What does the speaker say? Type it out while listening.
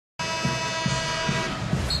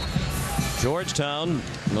Georgetown,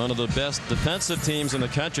 one of the best defensive teams in the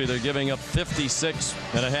country. They're giving up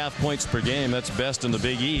 56.5 points per game. That's best in the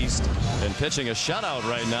Big East, and pitching a shutout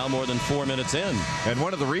right now more than 4 minutes in. And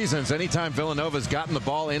one of the reasons anytime Villanova's gotten the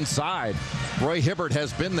ball inside, Roy Hibbert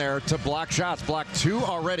has been there to block shots. Blocked 2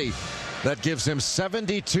 already. That gives him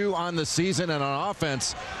 72 on the season. And on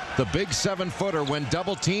offense, the big 7-footer, when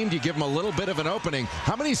double teamed, you give him a little bit of an opening.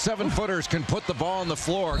 How many 7-footers can put the ball on the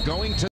floor going to